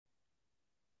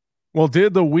Well,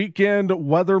 did the weekend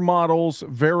weather models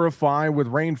verify with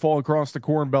rainfall across the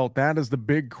Corn Belt? That is the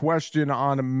big question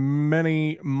on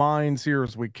many minds here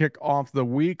as we kick off the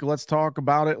week. Let's talk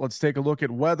about it. Let's take a look at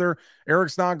weather. Eric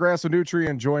Snodgrass of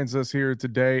Nutrien joins us here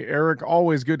today. Eric,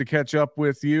 always good to catch up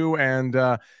with you. And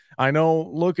I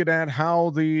know looking at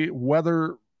how the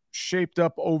weather shaped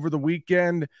up over the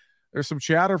weekend, there's some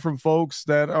chatter from folks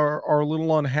that are a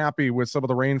little unhappy with some of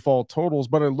the rainfall totals,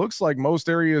 but it looks like most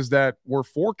areas that were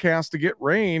forecast to get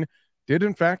rain did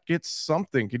in fact get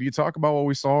something. Could you talk about what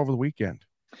we saw over the weekend?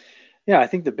 Yeah, I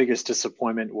think the biggest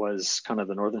disappointment was kind of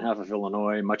the northern half of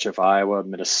Illinois, much of Iowa,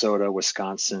 Minnesota,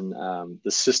 Wisconsin.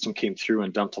 The system came through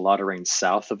and dumped a lot of rain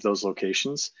south of those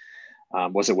locations.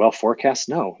 Was it well forecast?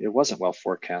 No, it wasn't well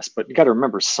forecast. But you got to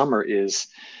remember, summer is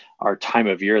our time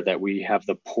of year that we have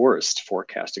the poorest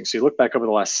forecasting. So you look back over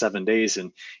the last 7 days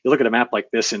and you look at a map like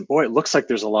this, and boy, it looks like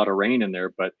there's a lot of rain in there.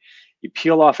 But you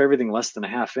peel off everything less than a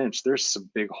half inch, there's some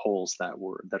big holes that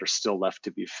are still left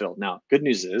to be filled. Now, good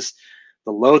news is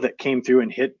the low that came through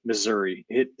and hit Missouri,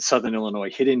 hit Southern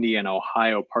Illinois, hit Indiana,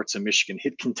 Ohio, parts of Michigan,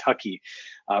 hit Kentucky,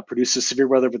 produced the severe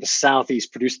weather over the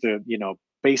Southeast, produced the,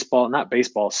 baseball, not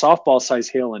baseball, softball size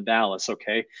hail in Dallas.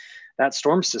 Okay. That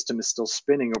storm system is still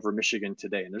spinning over Michigan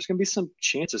today. And there's going to be some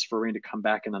chances for rain to come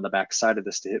back in on the backside of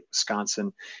this to hit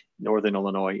Wisconsin, Northern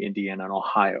Illinois, Indiana, and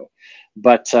Ohio.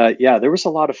 But yeah, there was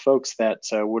a lot of folks that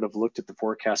would have looked at the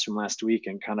forecast from last week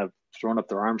and kind of thrown up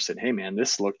their arms and said, hey, man,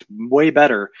 this looked way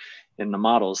better in the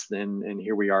models than, and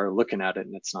here we are looking at it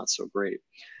and it's not so great.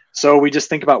 So we just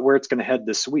think about where it's going to head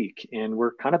this week, and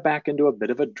we're kind of back into a bit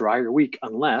of a drier week,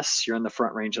 unless you're in the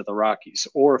front range of the Rockies,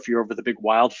 or if you're over the big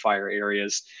wildfire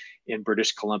areas in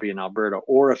British Columbia and Alberta,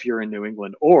 or if you're in New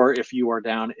England, or if you are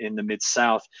down in the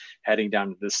Mid-South heading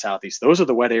down to the Southeast. Those are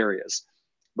the wet areas.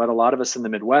 But a lot of us in the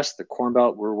Midwest, the Corn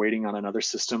Belt, we're waiting on another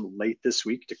system late this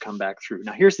week to come back through.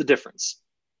 Now, here's the difference.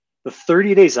 The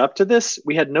 30 days up to this,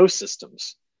 we had no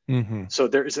systems. Mm-hmm. So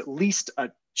there is at least a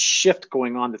shift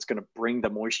going on that's going to bring the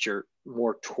moisture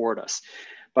more toward us.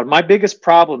 But my biggest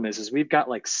problem is we've got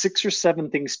like 6 or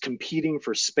 7 things competing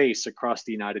for space across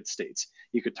the United States.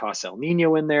 You could toss El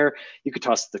Nino in there. You could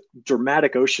toss the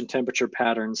dramatic ocean temperature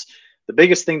patterns. The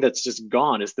biggest thing that's just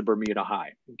gone is the Bermuda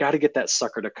high. You've got to get that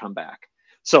sucker to come back.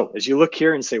 So as you look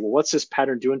here and say, well, what's this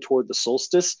pattern doing toward the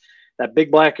solstice? That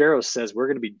big black arrow says we're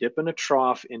going to be dipping a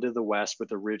trough into the west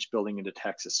with a ridge building into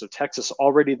Texas. So Texas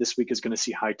already this week is going to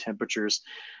see high temperatures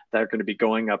that are going to be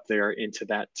going up there into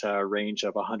that range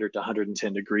of 100 to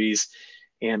 110 degrees.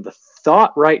 And the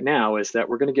thought right now is that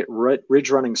we're going to get ridge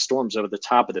running storms over the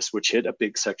top of this, which hit a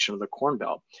big section of the Corn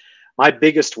Belt. My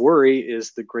biggest worry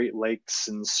is the Great Lakes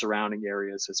and surrounding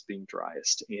areas as being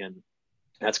driest. And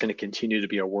that's going to continue to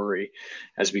be a worry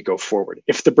as we go forward.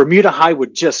 If the Bermuda high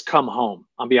would just come home,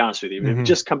 I'll be honest with you, if it would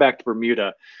just come back to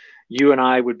Bermuda, you and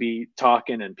I would be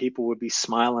talking and people would be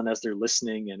smiling as they're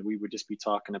listening, and we would just be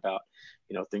talking about,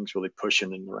 things really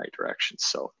pushing in the right direction.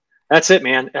 So that's it,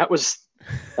 man. That was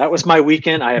my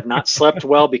weekend. I have not slept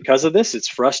well because of this. It's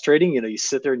frustrating. You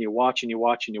sit there and you watch and you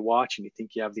watch and you watch and you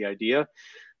think you have the idea.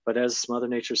 But as Mother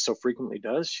Nature so frequently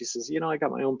does, she says, I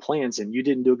got my own plans and you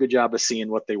didn't do a good job of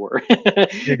seeing what they were.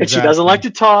 Exactly. And she doesn't like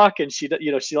to talk, and she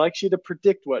likes you to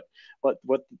predict what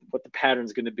the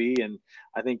pattern's going to be. And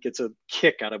I think it's a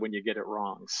kick out of when you get it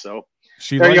wrong. So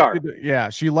there you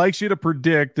are. She likes you to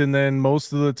predict, and then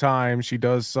most of the time she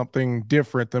does something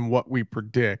different than what we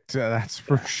predict. That's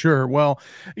for sure. Well,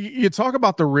 you talk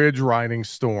about the ridge riding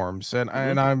storms, and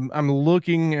I'm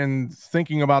looking and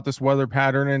thinking about this weather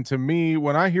pattern, and to me,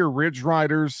 when I hear ridge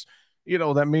riders,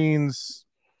 that means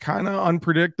kind of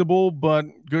unpredictable, but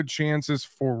good chances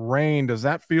for rain. Does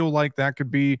that feel like that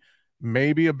could be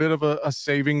maybe a bit of a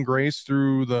saving grace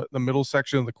through the middle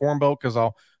section of the Corn Belt? Because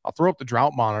I'll throw up the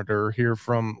drought monitor here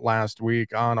from last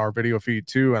week on our video feed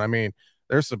too. And I mean,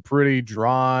 there's some pretty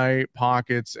dry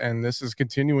pockets, and this is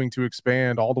continuing to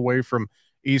expand all the way from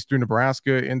eastern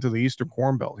Nebraska into the eastern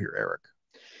Corn Belt here, Eric.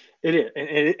 It is.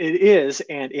 It is,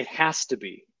 and it has to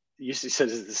be. You said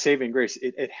it's the saving grace.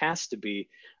 It has to be.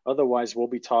 Otherwise, we'll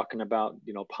be talking about,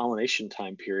 pollination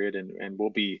time period, and we'll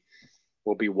be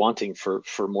wanting for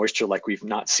moisture like we've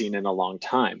not seen in a long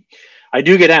time. I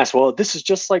do get asked, well, this is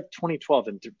just like 2012,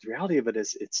 and the reality of it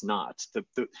is it's not.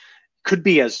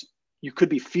 You could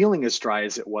be feeling as dry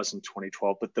as it was in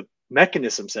 2012, but the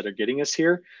mechanisms that are getting us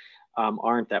here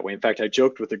aren't that way. In fact, I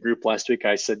joked with a group last week.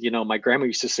 I said, my grandma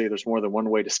used to say there's more than one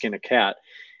way to skin a cat.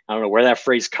 I don't know where that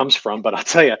phrase comes from, but I'll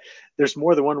tell you, there's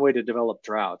more than one way to develop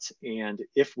droughts. And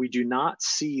if we do not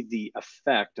see the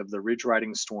effect of the ridge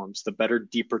riding storms, the better,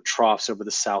 deeper troughs over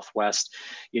the Southwest,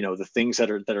 the things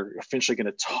that are eventually going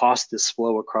to toss this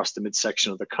flow across the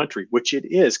midsection of the country, which it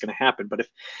is going to happen. But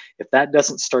if that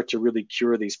doesn't start to really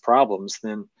cure these problems,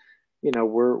 then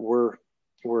we're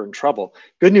in trouble.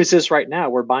 Good news is right now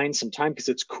we're buying some time because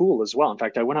it's cool as well. In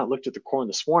fact, I went out and looked at the corn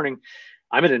this morning.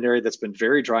 I'm in an area that's been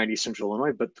very dry in eastern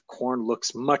Illinois, but the corn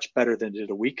looks much better than it did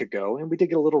a week ago. And we did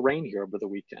get a little rain here over the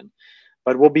weekend,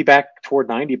 but we'll be back toward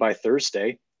 90 by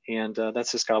Thursday. And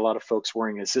that's just got a lot of folks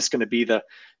worrying. Is this going to be the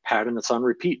pattern that's on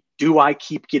repeat? Do I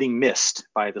keep getting missed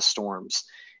by the storms?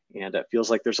 And it feels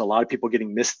like there's a lot of people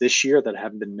getting missed this year that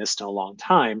haven't been missed in a long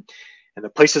time. And the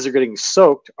places that are getting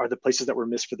soaked are the places that were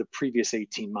missed for the previous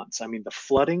 18 months. I mean, the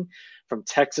flooding from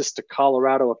Texas to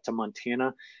Colorado up to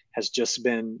Montana has just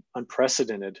been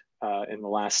unprecedented in the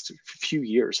last few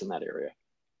years in that area.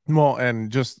 Well,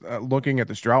 and just looking at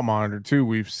this drought monitor too,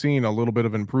 we've seen a little bit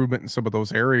of improvement in some of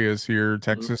those areas here,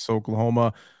 Texas,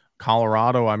 Oklahoma,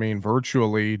 Colorado. I mean,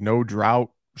 virtually no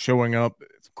drought showing up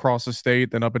across the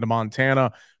state, then up into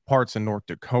Montana, parts in North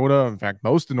Dakota. In fact,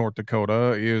 most of North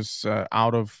Dakota is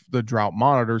out of the drought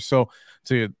monitor. So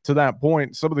to that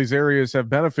point, some of these areas have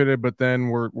benefited, but then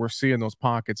we're seeing those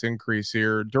pockets increase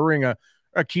here during a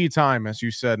key time, as you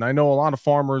said. And I know a lot of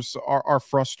farmers are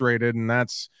frustrated, and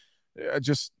that's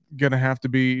just going to have to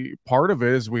be part of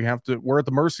it. Is we're at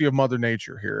the mercy of Mother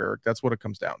Nature here, Eric. That's what it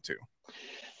comes down to.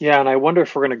 Yeah, and I wonder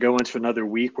if we're going to go into another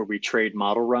week where we trade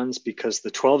model runs, because the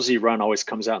 12Z run always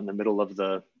comes out in the middle of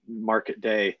the market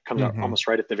day, comes out almost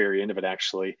right at the very end of it,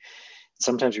 actually.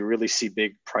 Sometimes you really see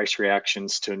big price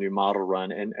reactions to a new model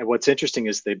run. And what's interesting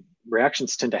is the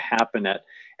reactions tend to happen at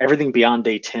everything beyond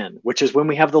day 10, which is when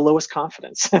we have the lowest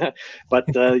confidence. But,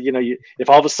 if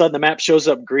all of a sudden the map shows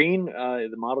up green,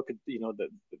 the model could,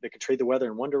 they could trade the weather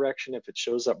in one direction. If it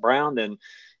shows up brown, then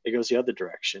it goes the other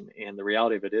direction. And the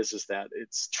reality of it is that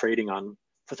it's trading on,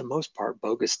 for the most part,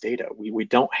 bogus data. We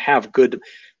don't have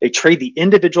they trade the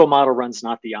individual model runs,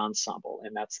 not the ensemble.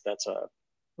 And that's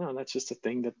just a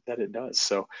thing that it does.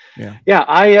 So yeah,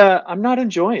 I'm not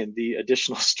enjoying the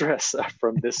additional stress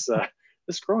from this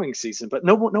growing season, but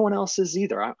no one else is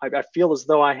either. I feel as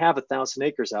though I have 1,000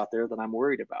 acres out there that I'm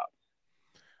worried about.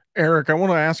 Eric, I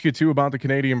want to ask you too about the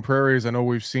Canadian prairies. I know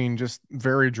we've seen just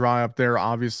very dry up there.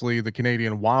 Obviously, the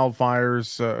Canadian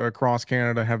wildfires across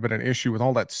Canada have been an issue with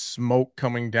all that smoke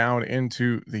coming down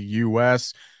into the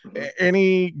U.S.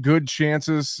 Any good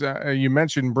chances? You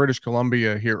mentioned British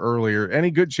Columbia here earlier.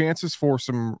 Any good chances for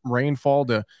some rainfall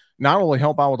to not only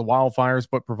help out with the wildfires,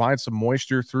 but provide some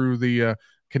moisture through the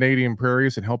Canadian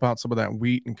prairies and help out some of that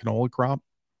wheat and canola crop?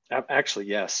 Actually,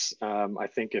 yes. I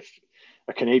think if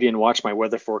a Canadian watched my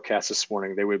weather forecast this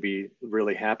morning, they would be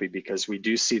really happy, because we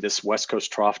do see this West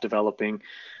Coast trough developing.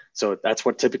 So that's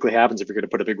what typically happens if you're going to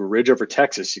put a big ridge over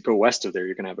Texas. You go west of there,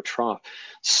 you're going to have a trough.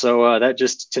 So that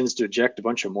just tends to eject a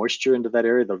bunch of moisture into that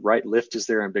area. The right lift is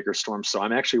there in bigger storms. So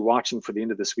I'm actually watching for the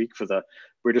end of this week for the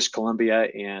British Columbia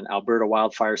and Alberta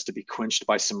wildfires to be quenched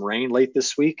by some rain late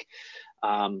this week.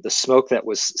 The smoke that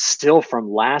was still from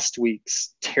last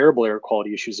week's terrible air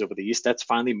quality issues over the east, that's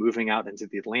finally moving out into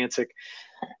the Atlantic.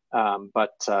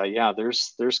 Yeah,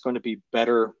 there's going to be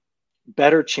better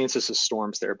chances of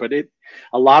storms there. But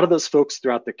a lot of those folks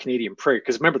throughout the Canadian prairie,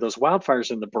 because remember, those wildfires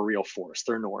are in the boreal forest,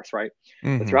 they're north, right?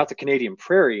 But throughout the Canadian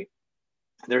prairie,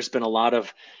 there's been a lot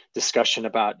of discussion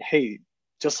about, hey,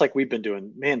 just like we've been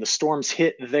doing, man, the storms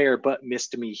hit there but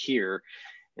missed me here.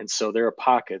 And so there are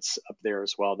pockets up there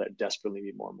as well that desperately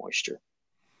need more moisture.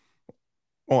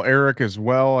 Well, Eric, as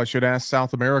well, I should ask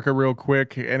South America real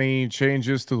quick. Any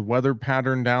changes to the weather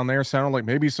pattern down there? Sounded like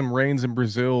maybe some rains in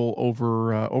Brazil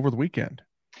over the weekend.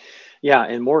 Yeah,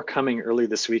 and more coming early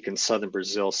this week in southern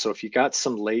Brazil. So if you got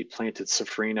some late planted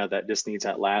safrinha that just needs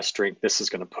that last drink, this is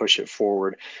going to push it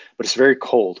forward. But it's very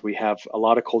cold. We have a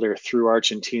lot of cold air through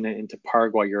Argentina into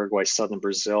Paraguay, Uruguay, southern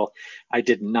Brazil. I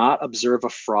did not observe a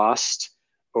frost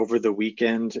over the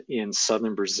weekend in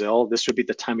southern Brazil. This would be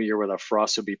the time of year where the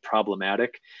frost would be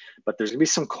problematic, but there's gonna be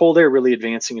some cold air really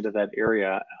advancing into that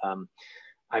area.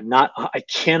 I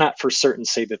cannot for certain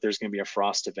say that there's gonna be a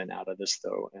frost event out of this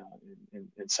though,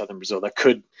 in southern Brazil that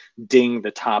could ding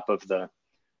the top of the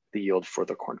yield for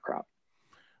the corn crop.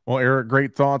 Well, Eric,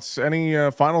 great thoughts. Any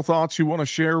final thoughts you want to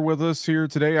share with us here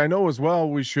today? I know as well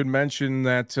we should mention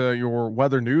that your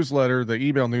weather newsletter, the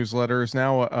email newsletter, is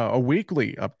now a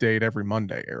weekly update every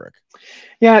Monday, Eric.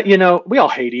 Yeah, we all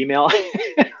hate email.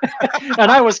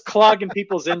 And I was clogging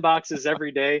people's inboxes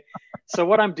every day. So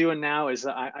what I'm doing now is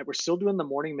we're still doing the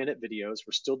morning minute videos.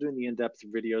 We're still doing the in-depth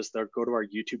videos. They'll go to our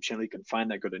YouTube channel. You can find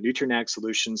that. Go to Nutrien Ag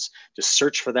Solutions. Just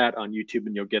search for that on YouTube,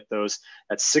 and you'll get those.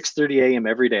 At 6:30 a.m.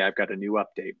 every day, I've got a new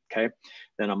update. Okay.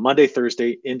 Then on Monday,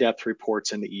 Thursday, in-depth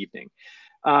reports in the evening.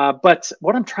 But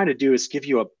what I'm trying to do is give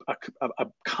you a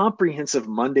comprehensive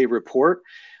Monday report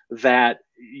that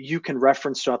you can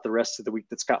reference throughout the rest of the week.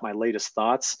 That's got my latest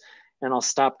thoughts, and I'll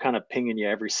stop kind of pinging you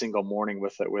every single morning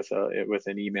with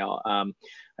an email.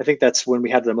 I think that's when we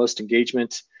had the most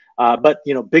engagement. But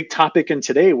big topic in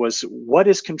today was what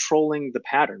is controlling the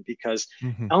pattern, because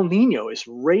Mhm. El Nino is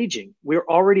raging. We're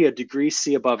already a degree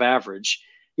C above average,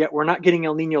 yet we're not getting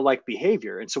El Nino like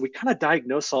behavior. And so we kind of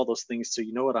diagnose all those things so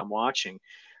you know what I'm watching.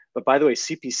 But by the way,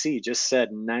 CPC just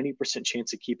said 90%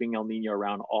 chance of keeping El Nino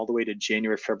around all the way to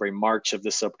January, February, March of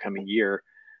this upcoming year.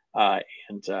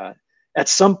 And at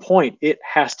some point, it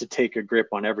has to take a grip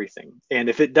on everything. And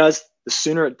if it does, the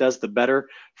sooner it does, the better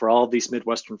for all of these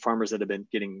Midwestern farmers that have been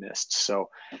getting missed. So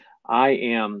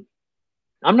I'm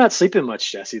not sleeping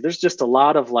much, Jesse. There's just a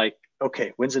lot of like,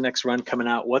 okay, when's the next run coming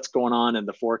out? What's going on in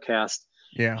the forecast?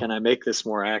 Yeah. Can I make this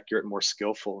more accurate, more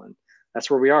skillful? And that's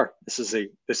where we are. This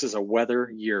is a weather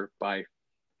year by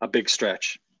a big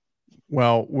stretch.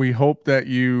 Well, we hope that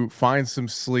you find some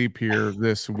sleep here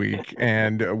this week,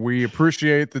 and we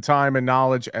appreciate the time and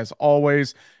knowledge as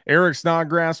always. Eric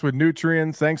Snodgrass with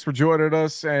Nutrien, thanks for joining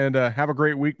us, and have a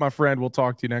great week, my friend. We'll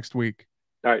talk to you next week.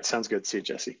 All right, sounds good. See you,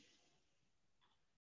 Jesse.